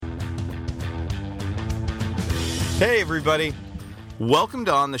Hey, everybody. Welcome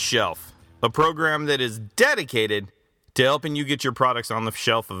to On the Shelf, a program that is dedicated to helping you get your products on the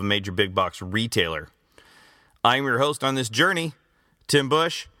shelf of a major big box retailer. I'm your host on this journey, Tim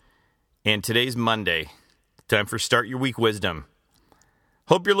Bush, and today's Monday. Time for Start Your Week Wisdom.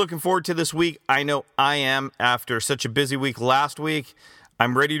 Hope you're looking forward to this week. I know I am. After such a busy week last week,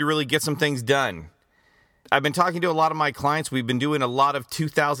 I'm ready to really get some things done. I've been talking to a lot of my clients. We've been doing a lot of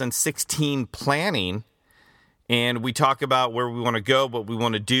 2016 planning. And we talk about where we want to go, what we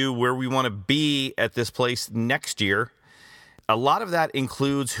want to do, where we want to be at this place next year. A lot of that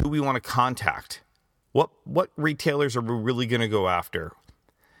includes who we want to contact. What retailers are we really going to go after?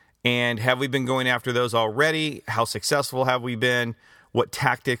 And have we been going after those already? How successful have we been? What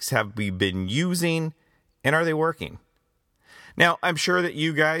tactics have we been using? And are they working? Now, I'm sure that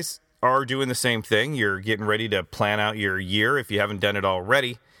you guys are doing the same thing. You're getting ready to plan out your year if you haven't done it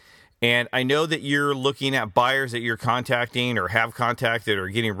already. And I know that you're looking at buyers that you're contacting or have contacted or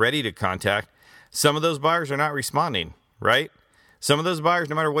getting ready to contact. Some of those buyers are not responding, right? Some of those buyers,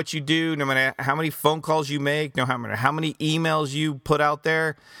 no matter what you do, no matter how many phone calls you make, no matter how many emails you put out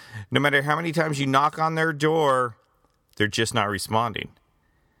there, no matter how many times you knock on their door, they're just not responding.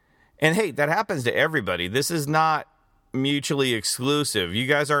 And hey, that happens to everybody. This is not mutually exclusive. You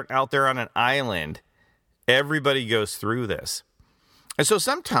guys aren't out there on an island. Everybody goes through this. And so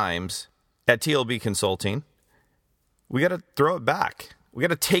sometimes at TLB Consulting, we got to throw it back. We got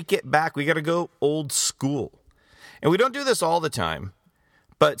to take it back. We got to go old school. And we don't do this all the time,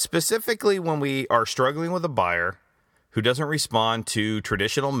 but specifically when we are struggling with a buyer who doesn't respond to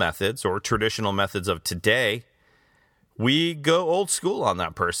traditional methods or traditional methods of today, we go old school on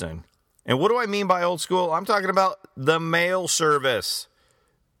that person. And what do I mean by old school? I'm talking about the mail service.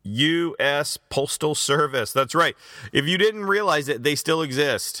 U.S. Postal Service. That's right. If you didn't realize it, they still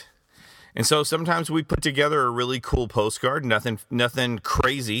exist. And so sometimes we put together a really cool postcard, nothing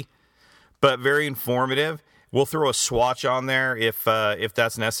crazy, but very informative. We'll throw a swatch on there if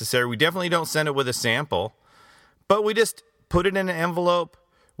that's necessary. We definitely don't send it with a sample, but we just put it in an envelope.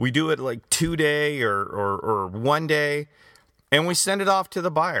 We do it like 2-day or 1 day, and we send it off to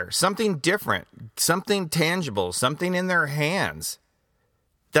the buyer. Something different, something tangible, something in their hands.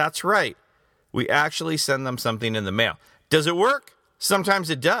 That's right. We actually send them something in the mail. Does it work? Sometimes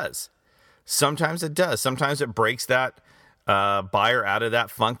it does. Sometimes it does. Sometimes it breaks that buyer out of that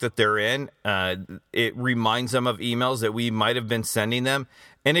funk that they're in. It reminds them of emails that we might have been sending them,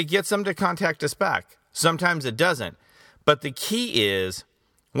 and it gets them to contact us back. Sometimes it doesn't. But the key is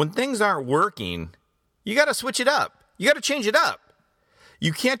when things aren't working, you got to switch it up. You got to change it up.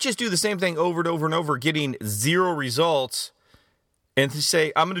 You can't just do the same thing over and over and over, getting zero results, and to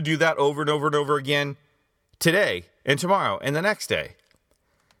say, I'm going to do that over and over and over again today and tomorrow and the next day.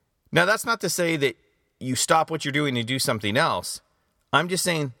 Now, that's not to say that you stop what you're doing and do something else. I'm just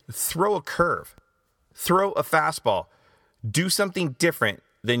saying throw a curve, throw a fastball, do something different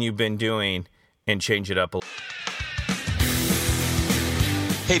than you've been doing and change it up a little.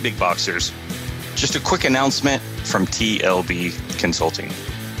 Hey, Big Boxers. Just a quick announcement from TLB Consulting.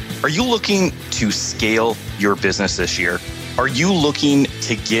 Are you looking to scale your business this year? Are you looking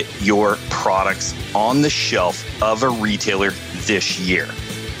to get your products on the shelf of a retailer this year?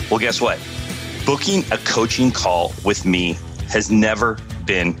 Well, guess what? Booking a coaching call with me has never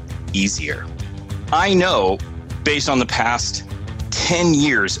been easier. I know, based on the past 10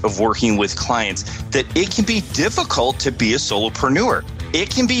 years of working with clients, that it can be difficult to be a solopreneur. It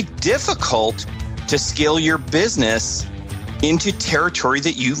can be difficult to scale your business into territory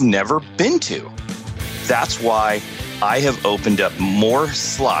that you've never been to. That's why I have opened up more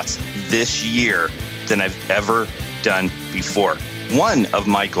slots this year than I've ever done before. One of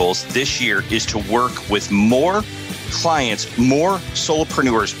my goals this year is to work with more clients, more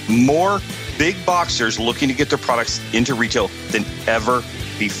solopreneurs, more big boxers looking to get their products into retail than ever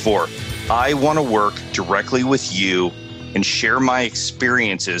before. I want to work directly with you and share my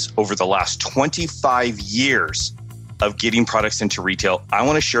experiences over the last 25 years of getting products into retail. I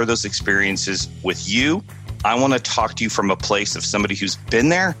want to share those experiences with you. I want to talk to you from a place of somebody who's been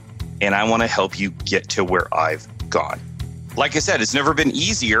there, and I want to help you get to where I've gone. Like I said, it's never been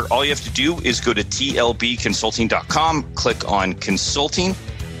easier. All you have to do is go to tlbconsulting.com, click on consulting,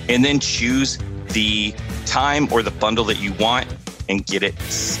 and then choose the time or the bundle that you want and get it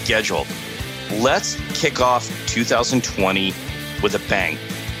scheduled. Let's kick off 2020 with a bang.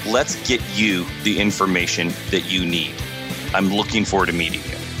 Let's get you the information that you need. I'm looking forward to meeting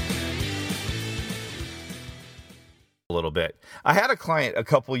you. A little bit. I had a client a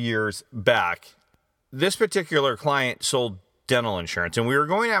couple years back. This particular client sold dental insurance. And we were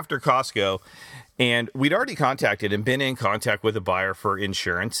going after Costco, and we'd already contacted and been in contact with a buyer for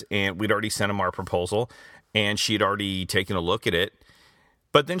insurance, and we'd already sent him our proposal, and she'd already taken a look at it.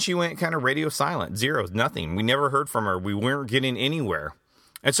 But then she went kind of radio silent, zero, nothing. We never heard from her. We weren't getting anywhere.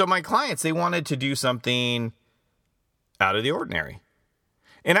 And so my clients, they wanted to do something out of the ordinary.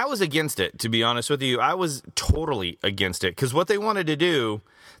 And I was against it, to be honest with you. I was totally against it, because what they wanted to do,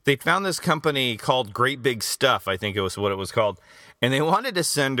 they found this company called Great Big Stuff, I think it was what it was called, and they wanted to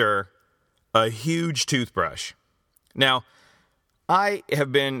send her a huge toothbrush. Now, I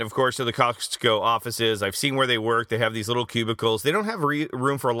have been, of course, to the Costco offices. I've seen where they work. They have these little cubicles. They don't have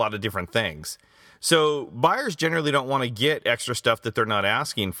room for a lot of different things. So buyers generally don't want to get extra stuff that they're not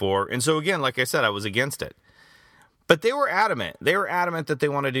asking for. And so, again, like I said, I was against it. But they were adamant. They were adamant that they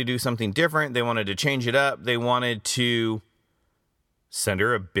wanted to do something different. They wanted to change it up. They wanted to send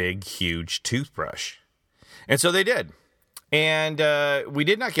her a big, huge toothbrush. And so they did. And we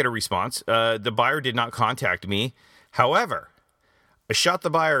did not get a response. The buyer did not contact me. However, I shot the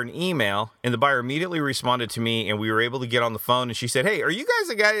buyer an email, and the buyer immediately responded to me, and we were able to get on the phone, and she said, "Hey, are you guys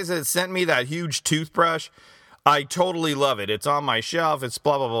the guys that sent me that huge toothbrush? I totally love it. It's on my shelf. It's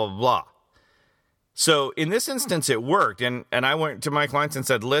blah, blah, blah, blah, blah." So in this instance, it worked, and I went to my clients and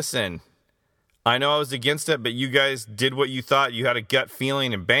said, "Listen, I know I was against it, but you guys did what you thought. You had a gut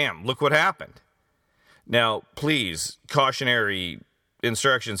feeling, and bam, look what happened." Now, please, cautionary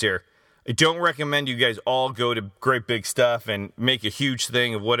instructions here. I don't recommend you guys all go to Great Big Stuff and make a huge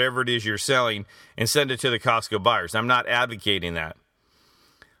thing of whatever it is you're selling and send it to the Costco buyers. I'm not advocating that.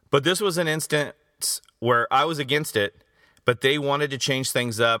 But this was an instance where I was against it, but they wanted to change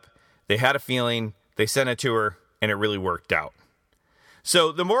things up. They had a feeling. They sent it to her, and it really worked out.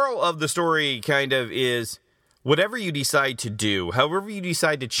 So the moral of the story kind of is, whatever you decide to do, however you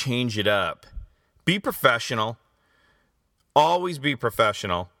decide to change it up, be professional. Always be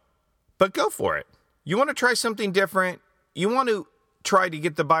professional. But go for it. You want to try something different? You want to try to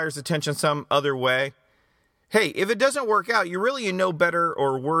get the buyer's attention some other way? Hey, if it doesn't work out, you're really in no better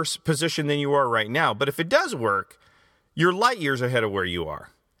or worse position than you are right now. But if it does work, you're light years ahead of where you are.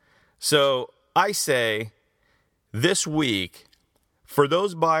 So I say this week, for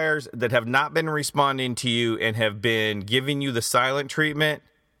those buyers that have not been responding to you and have been giving you the silent treatment,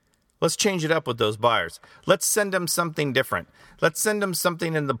 let's change it up with those buyers. Let's send them something different. Let's send them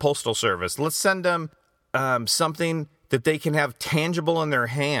something in the postal service. Let's send them something that they can have tangible in their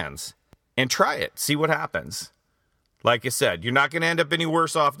hands and try it. See what happens. Like I said, you're not going to end up any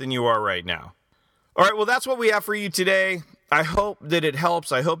worse off than you are right now. All right, well, that's what we have for you today. I hope that it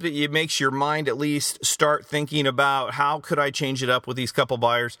helps. I hope that it makes your mind at least start thinking about how could I change it up with these couple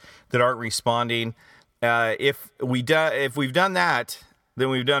buyers that aren't responding. If we've done that, then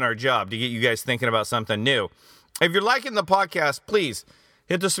we've done our job to get you guys thinking about something new. If you're liking the podcast, please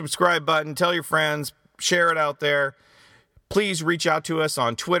hit the subscribe button, tell your friends, share it out there. Please reach out to us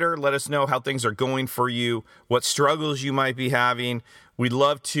on Twitter. Let us know how things are going for you, what struggles you might be having. We'd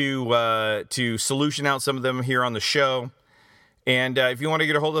love to solution out some of them here on the show. And if you want to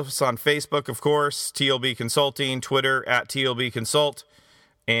get a hold of us on Facebook, of course, TLB Consulting, Twitter at TLB Consult,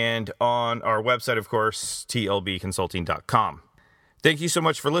 and on our website, of course, tlbconsulting.com. Thank you so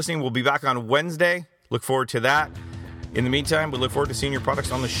much for listening. We'll be back on Wednesday. Look forward to that. In the meantime, we look forward to seeing your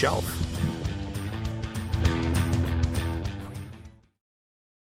products on the shelf.